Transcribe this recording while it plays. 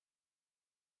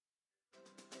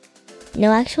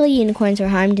No actual unicorns were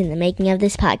harmed in the making of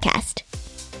this podcast.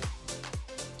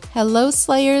 Hello,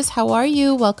 Slayers. How are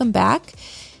you? Welcome back.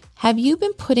 Have you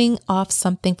been putting off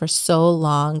something for so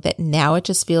long that now it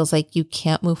just feels like you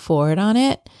can't move forward on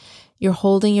it? You're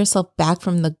holding yourself back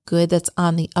from the good that's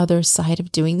on the other side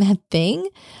of doing that thing?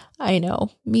 I know,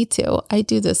 me too. I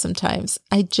do this sometimes.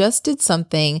 I just did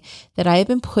something that I have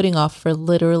been putting off for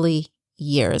literally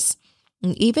years.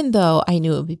 And even though I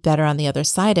knew it would be better on the other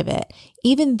side of it,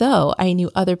 even though I knew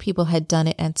other people had done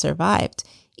it and survived,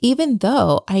 even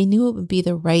though I knew it would be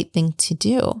the right thing to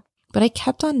do, but I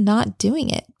kept on not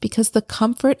doing it because the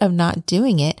comfort of not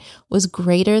doing it was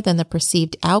greater than the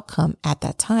perceived outcome at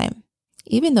that time,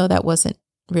 even though that wasn't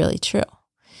really true.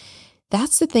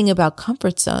 That's the thing about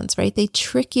comfort zones, right? They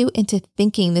trick you into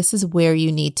thinking this is where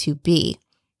you need to be.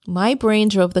 My brain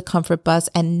drove the comfort bus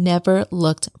and never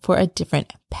looked for a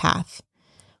different path.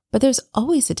 But there's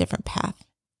always a different path.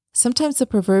 Sometimes the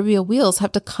proverbial wheels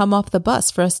have to come off the bus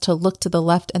for us to look to the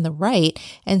left and the right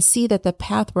and see that the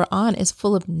path we're on is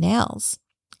full of nails.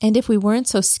 And if we weren't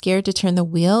so scared to turn the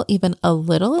wheel even a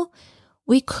little,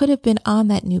 we could have been on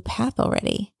that new path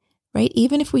already, right?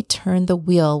 Even if we turned the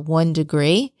wheel 1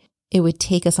 degree, it would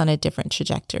take us on a different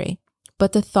trajectory.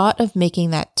 But the thought of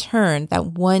making that turn, that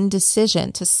one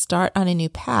decision to start on a new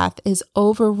path, is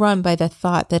overrun by the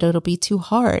thought that it'll be too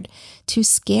hard, too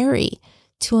scary,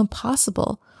 too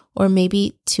impossible, or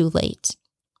maybe too late.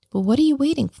 But what are you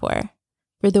waiting for?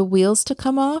 For the wheels to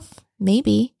come off?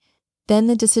 Maybe. Then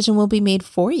the decision will be made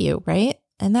for you, right?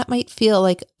 And that might feel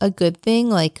like a good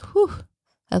thing, like, whew,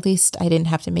 at least I didn't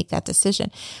have to make that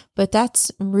decision. But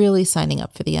that's really signing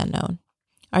up for the unknown.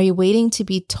 Are you waiting to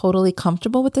be totally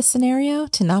comfortable with the scenario,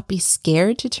 to not be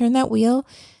scared to turn that wheel,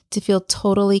 to feel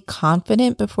totally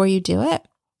confident before you do it?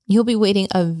 You'll be waiting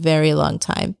a very long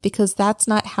time because that's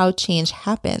not how change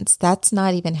happens. That's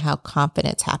not even how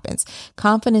confidence happens.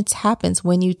 Confidence happens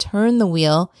when you turn the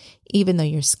wheel, even though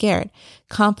you're scared.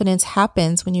 Confidence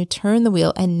happens when you turn the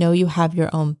wheel and know you have your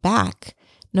own back,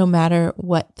 no matter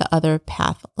what the other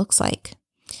path looks like.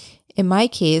 In my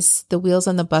case, the wheels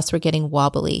on the bus were getting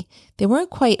wobbly. They weren't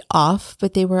quite off,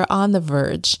 but they were on the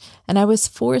verge, and I was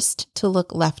forced to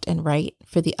look left and right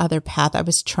for the other path I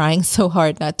was trying so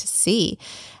hard not to see.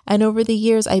 And over the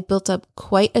years, I built up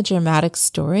quite a dramatic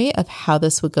story of how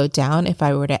this would go down if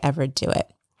I were to ever do it.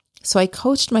 So I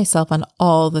coached myself on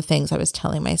all the things I was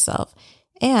telling myself,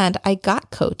 and I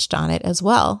got coached on it as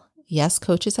well. Yes,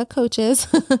 coaches have coaches.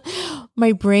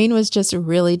 My brain was just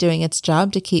really doing its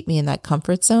job to keep me in that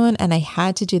comfort zone, and I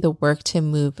had to do the work to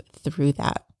move through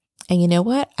that. And you know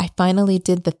what? I finally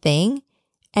did the thing,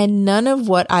 and none of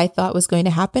what I thought was going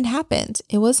to happen happened.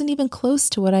 It wasn't even close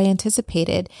to what I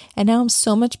anticipated, and now I'm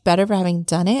so much better for having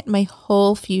done it. My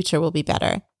whole future will be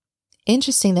better.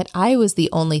 Interesting that I was the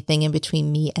only thing in between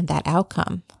me and that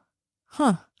outcome.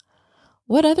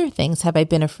 What other things have I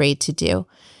been afraid to do?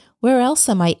 Where else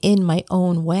am I in my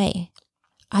own way?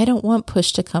 I don't want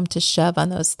push to come to shove on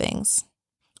those things.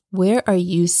 Where are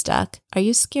you stuck? Are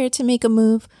you scared to make a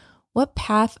move? What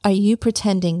path are you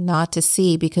pretending not to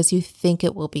see because you think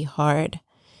it will be hard?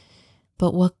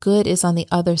 But what good is on the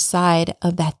other side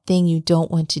of that thing you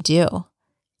don't want to do?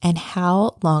 And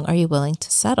how long are you willing to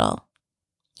settle?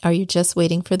 Are you just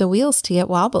waiting for the wheels to get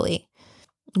wobbly?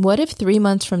 What if 3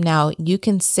 months from now you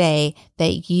can say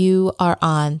that you are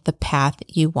on the path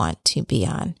you want to be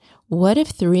on? What if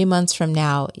 3 months from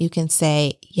now you can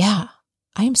say, yeah,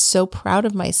 I am so proud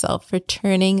of myself for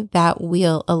turning that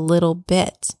wheel a little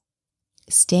bit.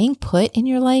 Staying put in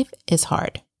your life is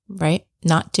hard, right?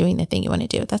 Not doing the thing you want to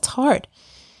do. That's hard.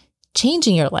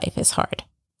 Changing your life is hard.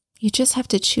 You just have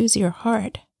to choose your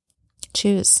hard.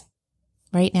 Choose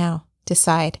right now.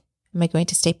 Decide, am I going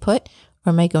to stay put? Or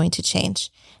am I going to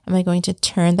change? Am I going to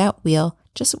turn that wheel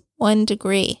just 1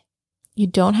 degree? You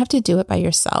don't have to do it by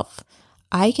yourself.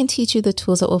 I can teach you the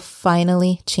tools that will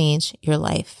finally change your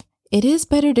life. It is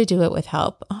better to do it with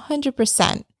help,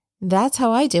 100%. That's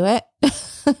how I do it.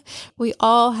 We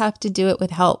all have to do it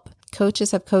with help. Coaches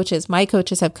have coaches. My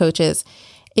coaches have coaches.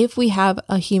 If we have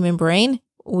a human brain,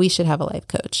 we should have a life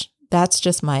coach. That's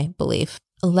just my belief.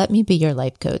 Let me be your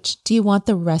life coach. Do you want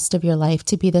the rest of your life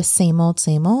to be the same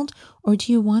old, or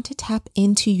do you want to tap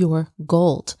into your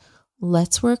gold?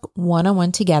 Let's work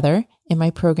one-on-one together in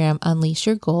my program, Unleash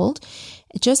Your Gold.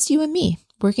 Just you and me,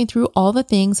 working through all the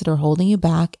things that are holding you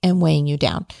back and weighing you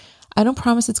down. I don't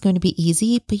promise it's going to be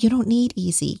easy, but you don't need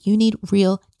easy. You need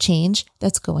real change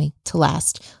that's going to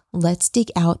last. Let's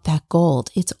dig out that gold.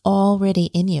 It's already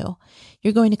in you.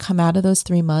 You're going to come out of those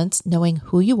 3 months knowing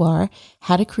who you are,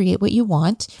 how to create what you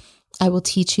want. I will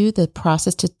teach you the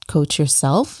process to coach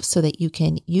yourself so that you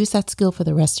can use that skill for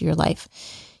the rest of your life.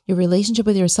 Your relationship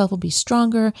with yourself will be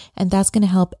stronger, and that's going to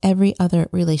help every other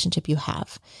relationship you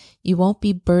have. You won't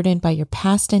be burdened by your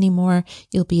past anymore.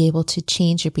 You'll be able to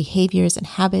change your behaviors and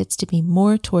habits to be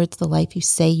more towards the life you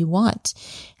say you want.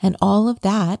 And all of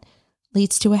that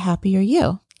leads to a happier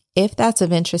you. If that's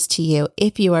of interest to you,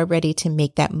 if you are ready to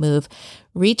make that move,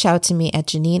 reach out to me at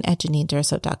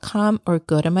Janine@JanineDurso.com or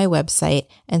go to my website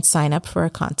and sign up for a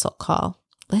consult call.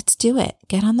 Let's do it.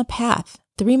 Get on the path.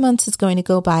 3 months is going to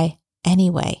go by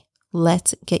anyway.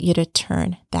 Let's get you to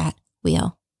turn that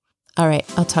wheel. All right,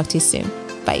 I'll talk to you soon.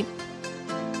 Bye.